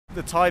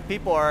The Thai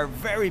people are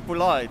very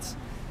polite.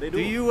 They Do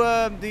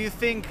you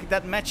think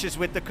that matches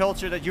with the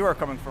culture that you are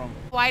coming from?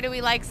 Why do we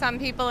like some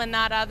people and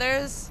not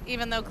others,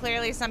 even though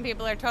clearly some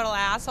people are total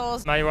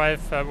assholes? My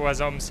wife was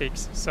homesick,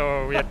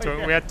 so we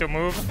had to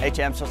move. Hey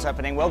champs, what's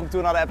happening? Welcome to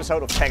another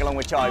episode of Tag Along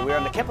with Chai. We're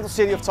in the capital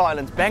city of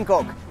Thailand,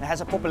 Bangkok. It has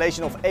a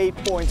population of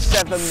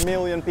 8.7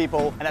 million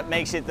people, and that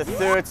makes it the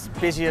third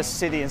busiest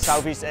city in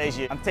Southeast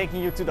Asia. I'm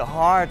taking you to the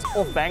heart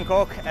of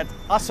Bangkok at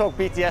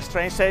Asok-BTS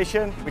train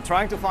station. We're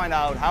trying to find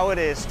out how it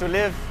is to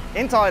live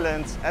in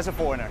Thailand as a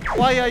foreigner.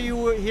 Why are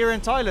you here in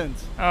Thailand?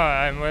 Oh,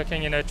 I'm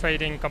working in a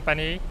trading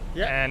company,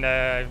 and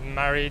I'm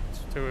married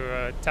to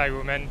a Thai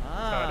woman.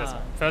 So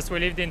first we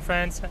lived in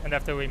France, and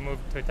after we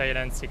moved to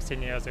Thailand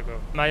 16 years ago.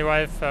 My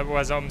wife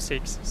was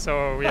homesick,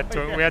 so we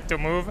had to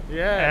move.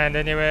 And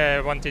anyway,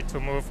 I wanted to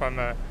move from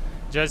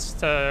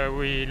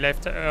we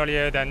left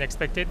earlier than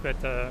expected, but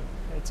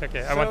it's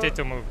okay. I wanted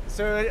to move.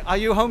 So are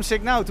you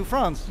homesick now to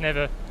France?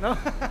 Never. No?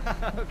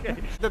 Okay.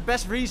 The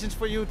best reasons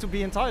for you to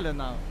be in Thailand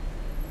now?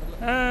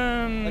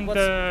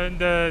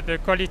 The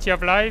quality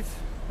of life,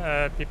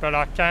 people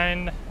are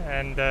kind,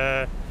 and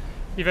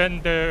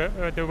even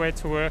the way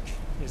to work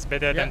is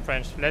better than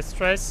French. Less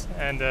stress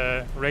and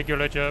a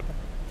regular job.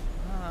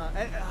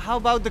 How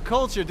about the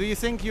culture? Do you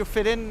think you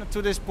fit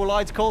into this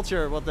polite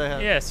culture what they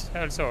have? Yes,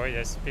 also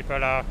yes.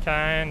 People are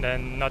kind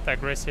and not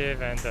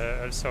aggressive, and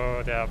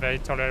also they are very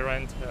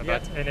tolerant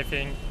about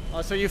anything.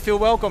 So you feel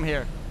welcome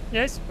here?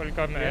 Yes,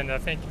 welcome, and I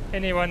think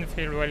anyone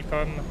feel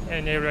welcome,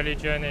 any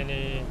religion,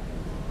 any.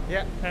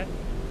 Yeah.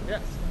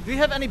 Do you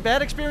have any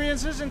bad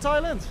experiences in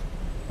Thailand?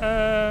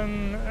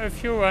 A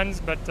few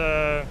ones, but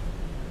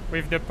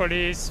with the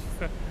police,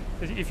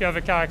 if you have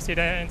a car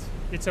accident,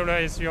 it's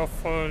always your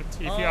fault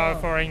if you are a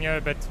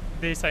foreigner, but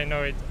this I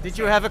know it. Did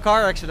you have a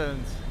car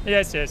accident?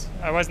 Yes,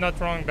 I was not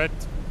wrong, but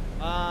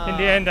in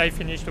the end I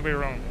finished to be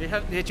wrong.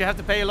 Did you have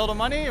to pay a lot of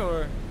money,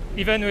 or?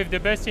 Even with the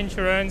best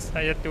insurance,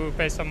 I had to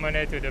pay some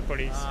money to the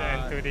police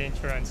and to the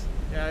insurance.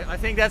 Yeah, I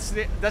think that's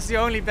the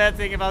only bad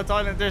thing about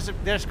Thailand.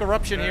 There's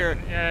corruption here.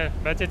 Yeah,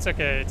 but it's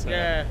okay.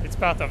 It's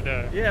part of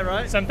the. Yeah,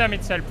 right. Sometimes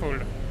it's helpful.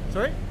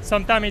 Sorry?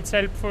 Sometimes it's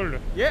helpful.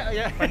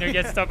 Yeah. When you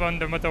get stopped on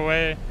the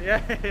motorway.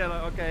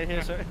 Okay,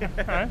 here, sir.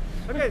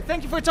 Okay,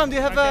 thank you for your time. Do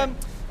you have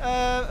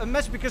a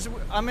message? Because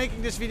I'm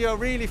making this video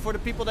really for the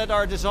people that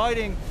are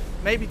deciding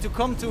maybe to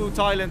come to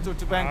Thailand or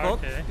to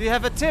Bangkok. Do you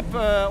have a tip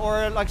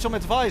or like some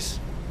advice?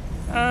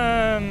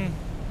 I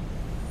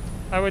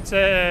would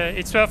say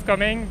it's worth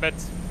coming, but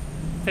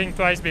think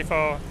twice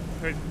before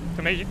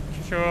to make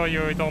sure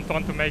you don't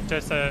want to make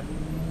just a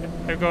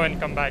go and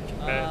come back.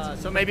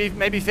 So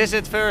maybe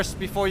visit first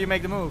before you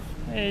make the move.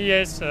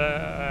 Yes,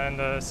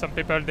 and some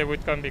people they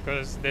would come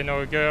because they know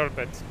a girl,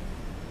 but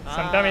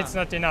sometimes it's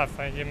not enough.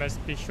 You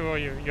must be sure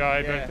you are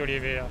able to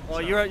live here.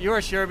 Well,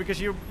 you're sure because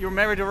you're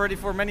married already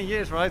for many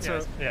years, right?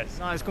 Yes.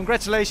 Nice.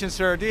 Congratulations,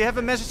 sir. Do you have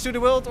a message to the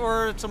world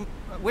or some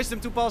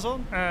wisdom to pass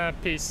on?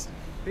 Peace.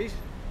 Peace.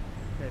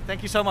 Okay,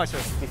 thank you so much, sir.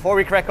 Before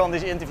we crack on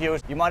these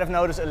interviews, you might have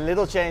noticed a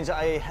little change.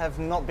 I have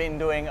not been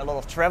doing a lot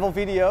of travel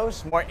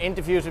videos, more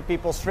interviews with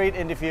people, street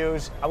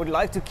interviews. I would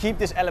like to keep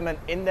this element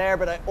in there,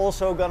 but I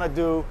also gonna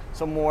do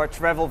some more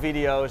travel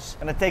videos.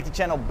 Gonna take the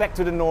channel back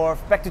to the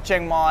north, back to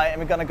Chiang Mai, and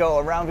we're gonna go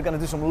around. We're gonna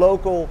do some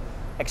local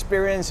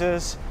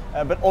experiences,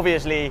 but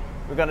obviously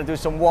we're gonna do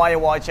some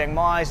why Chiang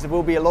Mai. There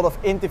will be a lot of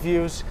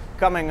interviews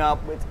coming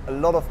up with a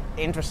lot of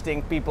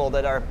interesting people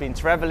that have been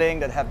traveling,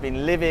 that have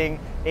been living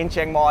in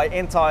Chiang Mai,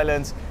 in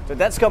Thailand. So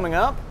that's coming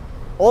up.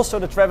 Also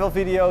the travel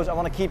videos, I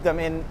want to keep them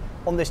in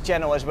on this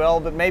channel as well,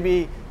 but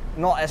maybe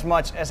not as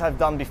much as I've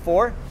done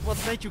before.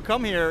 What made you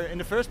come here in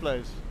the first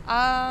place?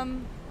 I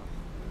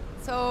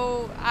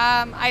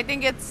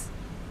think it's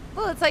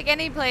like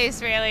any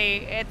place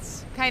really.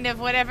 It's kind of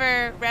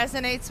whatever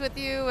resonates with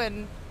you,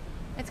 and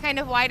it's kind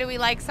of why do we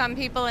like some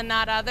people and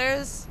not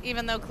others,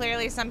 even though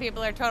clearly some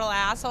people are total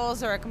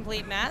assholes or a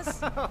complete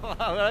mess.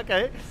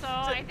 Okay. So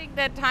I think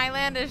that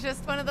Thailand is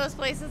just one of those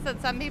places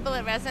that some people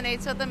it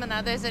resonates with them and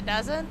others it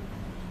doesn't.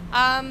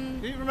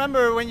 Do you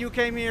remember when you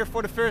came here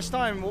for the first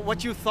time,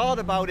 what you thought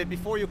about it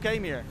before you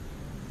came here?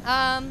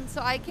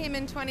 So I came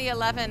in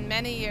 2011,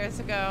 many years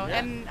ago,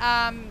 and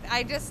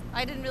I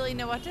didn't really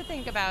know what to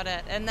think about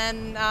it. And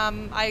then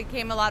I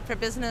came a lot for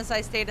business. I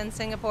stayed in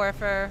Singapore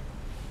for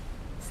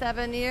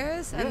 7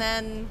 years, and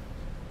then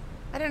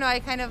I don't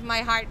know,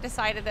 my heart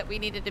decided that we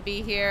needed to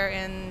be here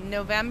in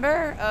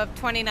November of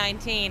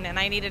 2019, and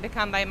I needed to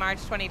come by March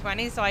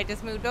 2020, so I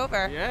just moved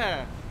over.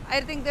 Yeah.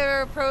 I think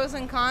there are pros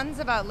and cons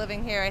about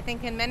living here. I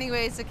think in many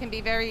ways it can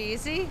be very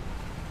easy.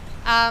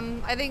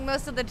 I think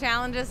most of the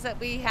challenges that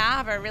we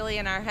have are really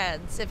in our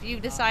heads. If you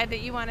decide that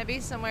you want to be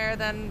somewhere,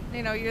 then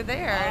you're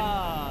there.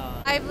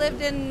 I've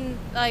lived in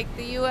like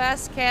the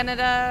US,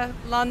 Canada,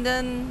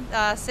 London,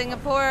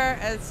 Singapore,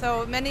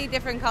 so many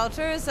different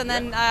cultures, and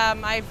then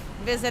I've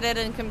visited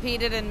and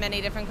competed in many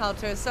different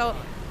cultures. So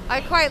I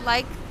quite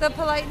like the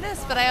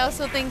politeness, but I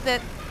also think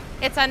that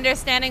it's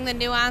understanding the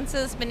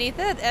nuances beneath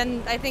it,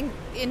 and I think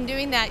in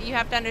doing that you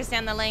have to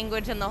understand the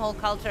language and the whole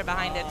culture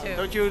behind it too.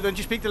 Don't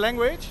you speak the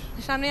language?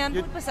 ฉันเรียน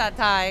พูดภาษา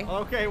ไทย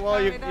Okay, well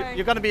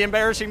you're going to be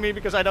embarrassing me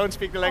because I don't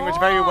speak the language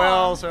very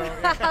well. So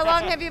How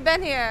long have you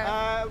been here?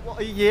 well,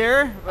 a year,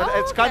 but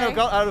it's kind of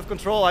okay. got out of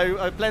control.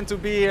 I plan to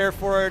be here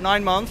for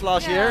 9 months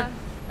last year,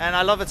 and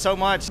I love it so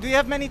much. Do you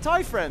have many Thai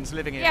friends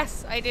living here? Yes,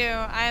 I do.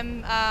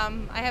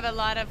 I have a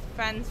lot of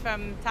friends from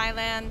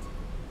Thailand,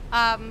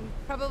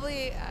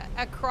 probably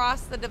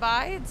across the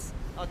divides.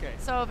 Okay.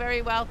 So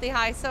very wealthy,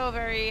 high, so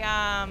very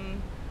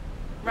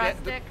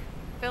rustic,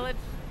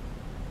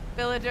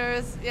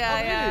 villagers. Yeah, Oh,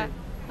 yeah. really?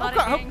 A lot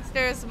Okay, of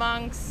gangsters,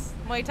 monks,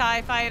 Muay Thai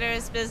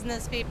fighters,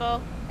 business people,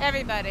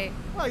 everybody.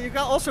 Well, you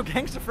got also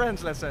gangster friends,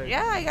 let's say.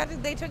 Yeah,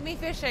 they took me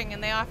fishing and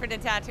they offered to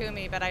tattoo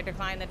me, but I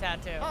declined the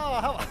tattoo.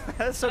 Oh,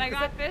 that's so But I good.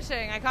 got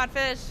fishing. I caught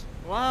fish.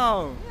 Wow.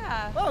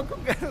 Yeah. Oh,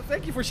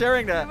 thank you for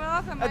sharing that. You're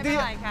welcome. do, you,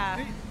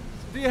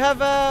 do you have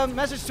a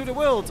message to the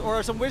world or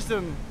some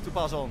wisdom to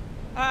pass on?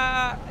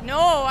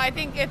 No, I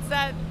think it's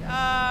that,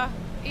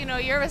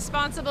 you're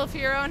responsible for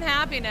your own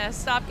happiness.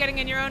 Stop getting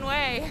in your own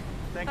way.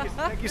 Thank you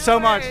No so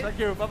much. worries. Thank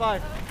you. Bye-bye.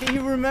 Can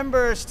you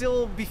remember still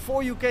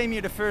before you came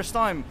here the first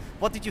time,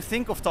 what did you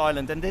think of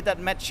Thailand and did that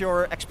match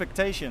your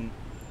expectation?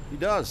 It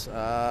does.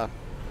 I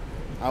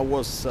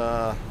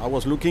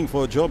was looking for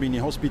a job in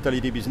the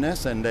hospitality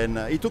business, and then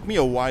it took me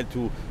a while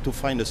to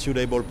find a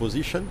suitable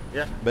position.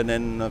 Yeah. But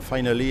then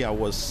finally, I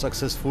was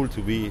successful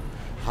to be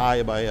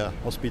hired by a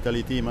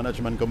hospitality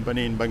management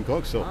company in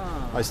Bangkok. So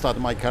I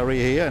started my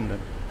career here and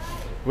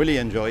really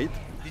enjoy it.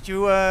 Did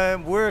you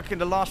work in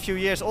the last few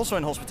years also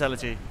in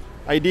hospitality?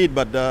 I did,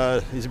 but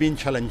it's been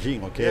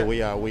challenging. Okay,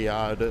 Yeah. we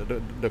are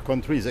the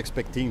country is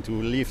expecting to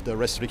lift the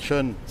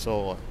restriction.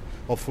 So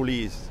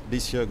hopefully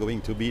this year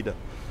going to be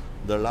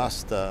the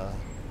last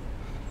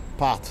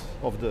part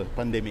of the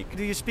pandemic.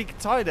 Do you speak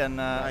Thai then?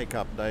 Dai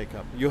Cup.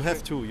 You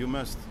have to. You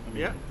must. I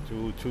mean, Yeah.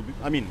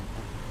 I mean,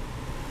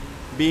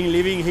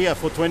 living here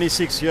for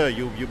 26 years,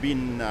 you've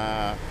been.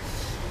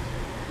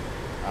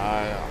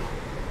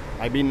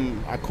 I've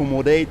been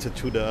accommodated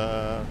to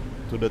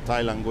the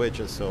Thai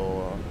language,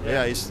 so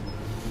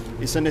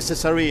it's a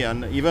necessary,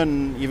 and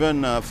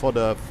even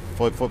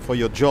for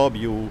your job,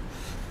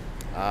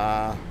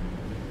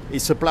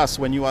 it's a plus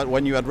when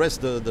you address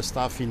the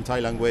staff in Thai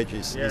language.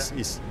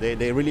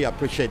 They really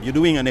appreciate you're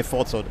doing an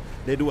effort, so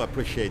they do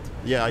appreciate.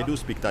 Yeah, I do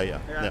speak Thai.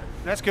 Yeah.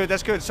 That's good.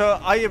 That's good. So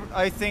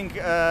I think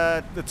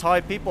the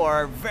Thai people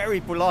are very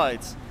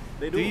polite.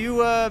 They do.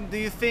 Do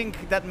you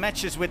think that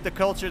matches with the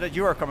culture that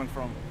you are coming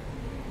from?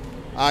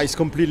 It's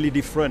completely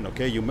different.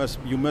 Okay, you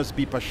must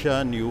be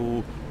patient.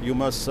 You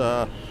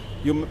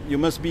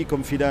must be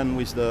confident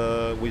with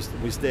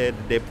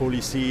their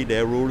policy,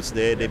 their rules,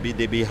 their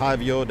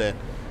behavior, their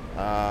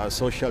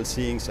social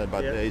things.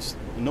 But there is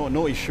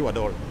no issue at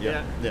all.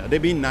 Yeah. They've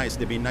been nice.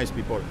 They've been nice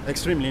people.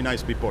 Extremely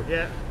nice people.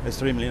 Yeah.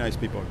 Extremely nice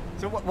people.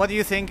 So what do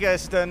you think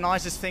is the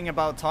nicest thing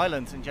about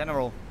Thailand in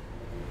general?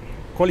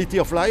 Quality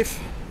of life.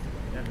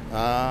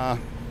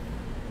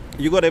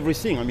 You got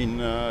everything. I mean,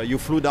 you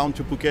flew down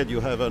to Phuket. You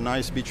have a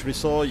nice beach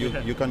resort.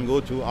 You can go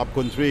to up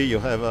country. You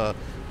have a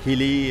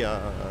hilly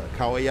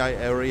Khao Yai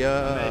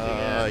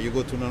area. You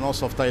go to the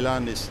north of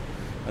Thailand. Is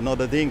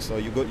another thing. So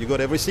you got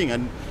everything,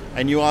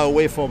 and you are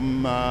away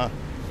from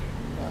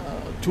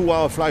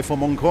 2-hour flight from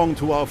Hong Kong,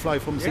 2-hour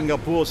flight from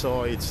Singapore.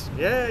 So it's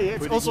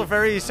it's also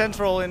very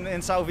central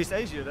in Southeast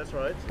Asia. That's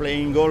right.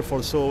 Playing golf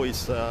also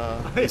is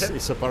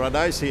it's a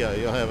paradise here.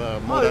 You have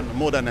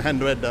more than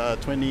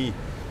 120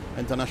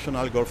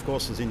 international golf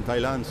courses in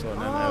Thailand. So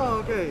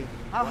okay.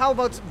 How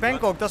about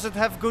Bangkok? Does it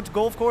have good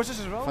golf courses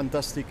as well?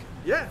 Fantastic.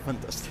 Yeah.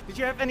 Fantastic. Did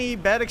you have any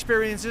bad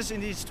experiences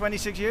in these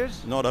 26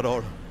 years? Not at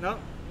all. No?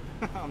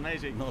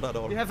 Amazing. Not at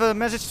all. Do you have a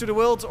message to the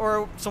world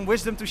or some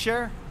wisdom to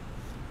share?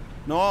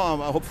 No,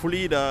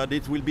 hopefully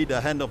it will be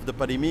the end of the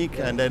pandemic,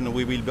 and then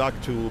we will back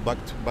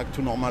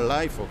to normal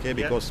life. Okay,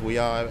 because we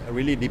are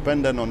really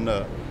dependent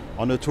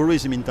on the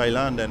tourism in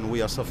Thailand, and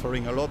we are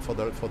suffering a lot for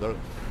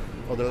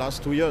the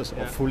last 2 years.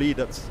 Hopefully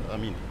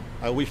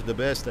I wish the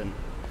best, and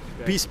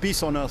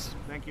peace on us.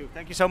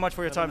 Thank you so much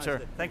for your time,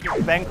 sir. Thank you.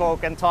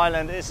 Bangkok and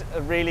Thailand is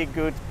a really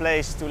good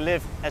place to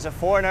live as a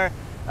foreigner.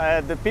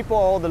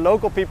 The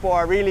local people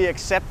are really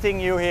accepting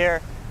you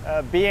here,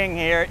 being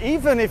here,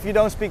 even if you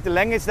don't speak the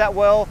language that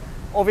well.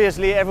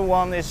 Obviously,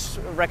 everyone is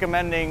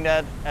recommending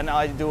that, and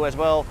I do as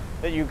well,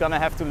 that you're gonna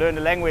have to learn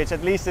the language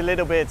at least a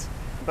little bit.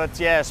 But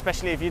yeah,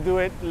 especially if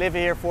you live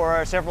here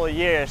for several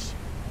years,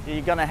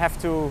 you're gonna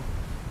have to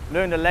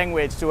learn the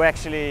language to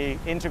actually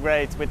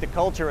integrate with the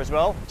culture as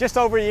well. Just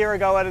over a year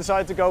ago, I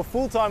decided to go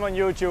full-time on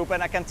YouTube,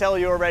 and I can tell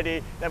you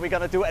already that we're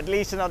gonna do at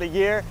least another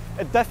year.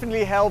 It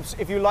definitely helps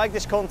if you like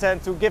this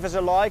content to give us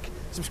a like,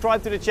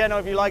 subscribe to the channel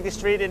if you like the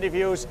street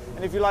interviews,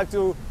 and if you like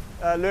to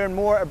learn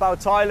more about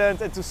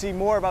Thailand and to see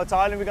more about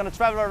Thailand. We're going to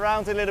travel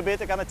around a little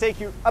bit. I'm going to take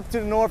you up to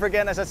the north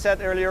again, as I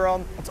said earlier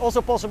on. It's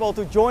also possible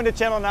to join the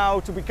channel now,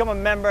 to become a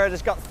member.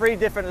 It's got 3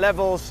 different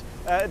levels.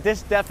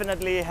 This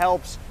definitely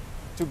helps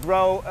to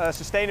grow a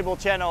sustainable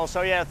channel.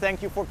 So yeah,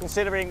 thank you for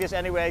considering this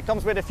anyway. It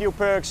comes with a few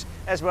perks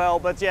as well,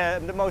 but yeah,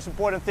 the most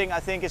important thing I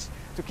think is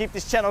to keep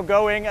this channel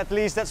going. At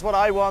least that's what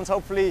I want.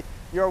 Hopefully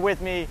you're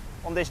with me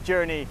on this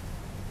journey.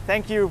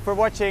 Thank you for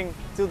watching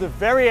till the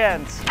very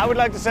end. I would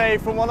like to say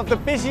from one of the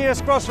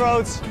busiest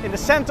crossroads in the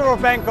center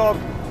of Bangkok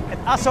at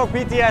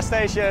Asok-BTS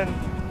station,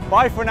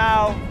 bye for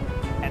now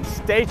and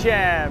stay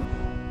jam.